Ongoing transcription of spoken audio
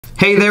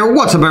Hey there,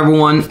 what's up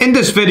everyone? In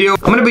this video, I'm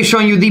going to be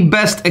showing you the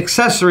best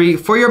accessory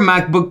for your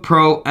MacBook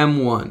Pro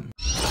M1.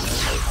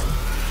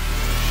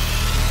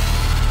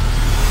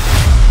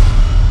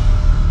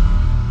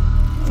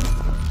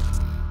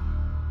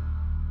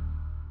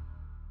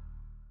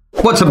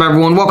 What's up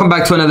everyone, welcome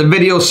back to another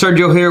video.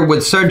 Sergio here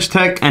with Surge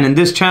Tech, and in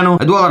this channel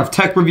I do a lot of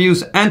tech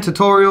reviews and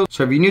tutorials.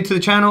 So if you're new to the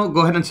channel,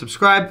 go ahead and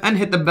subscribe and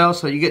hit the bell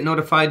so you get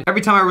notified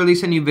every time I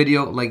release a new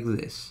video like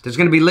this. There's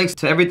going to be links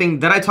to everything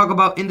that I talk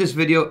about in this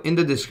video in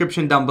the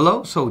description down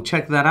below, so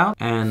check that out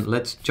and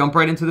let's jump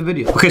right into the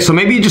video. Okay, so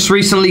maybe you just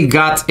recently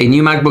got a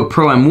new MacBook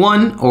Pro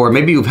M1, or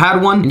maybe you've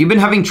had one and you've been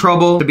having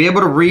trouble to be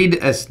able to read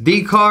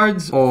SD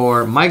cards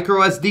or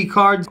micro SD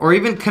cards, or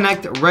even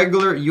connect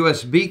regular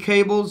USB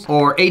cables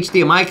or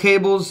HDMI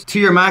cables to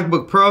your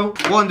MacBook Pro.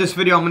 Well, in this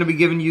video, I'm going to be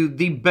giving you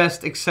the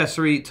best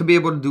accessory to be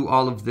able to do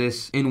all of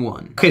this in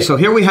one. Okay, so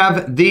here we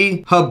have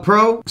the Hub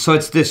Pro. So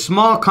it's this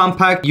small,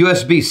 compact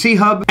USB-C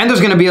hub, and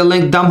there's going to be a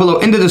link down below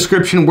in the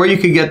description where you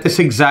could get this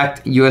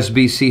exact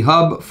USB-C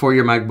hub for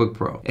your MacBook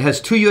Pro. It has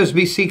two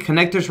USB-C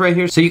connectors right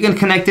here, so you can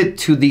connect it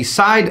to the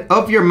side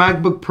of your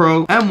MacBook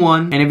Pro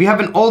M1, and if you have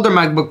an older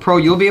MacBook Pro,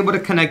 you'll be able to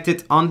connect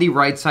it on the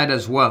right side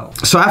as well.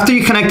 So after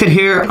you connect it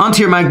here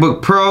onto your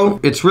MacBook Pro,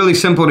 it's really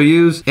simple to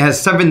use. It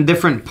has 7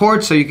 different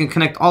ports, so you can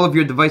connect all of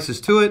your devices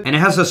to it, and it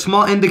has a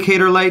small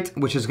indicator light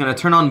which is going to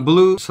turn on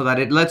blue so that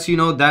it lets you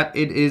know that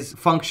it is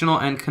functional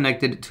and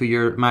connected to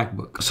your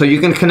MacBook. So you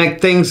can connect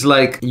things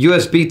like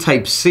USB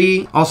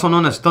Type-C, also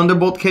known as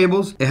Thunderbolt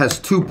cables. It has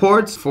 2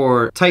 ports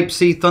for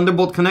Type-C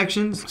Thunderbolt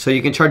connections, so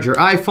you can charge your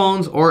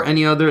iPhones or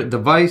any other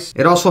device.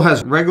 It also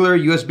has regular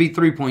USB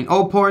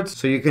 3.0 ports,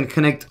 so you can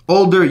connect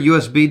older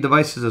USB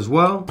devices as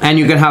well, and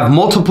you can have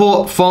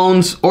multiple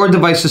phones or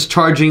devices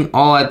charging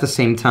all at the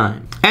same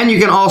time. And you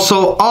can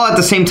also all at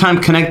the same time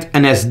connect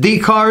an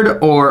SD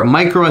card or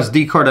micro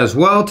SD card as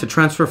well to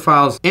transfer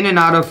files in and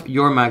out of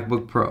your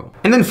MacBook Pro.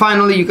 And then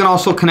finally, you can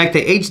also connect a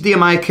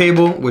HDMI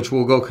cable, which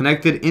will go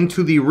connected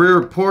into the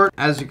rear port,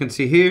 as you can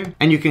see here.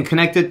 And you can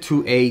connect it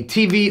to a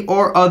TV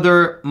or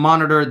other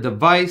monitor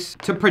device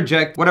to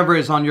project whatever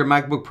is on your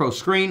MacBook Pro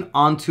screen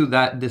onto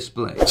that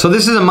display. So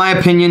this is, in my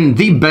opinion,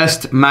 the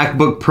best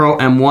MacBook Pro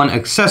M1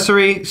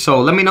 accessory. So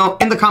let me know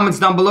in the comments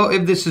down below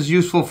if this is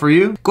useful for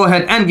you. Go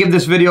ahead and give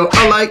this video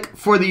a like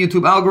for the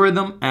YouTube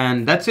algorithm,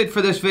 and that's it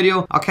for this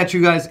video. I'll catch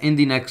you guys in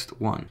the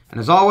next one, and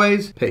as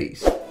always,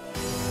 peace.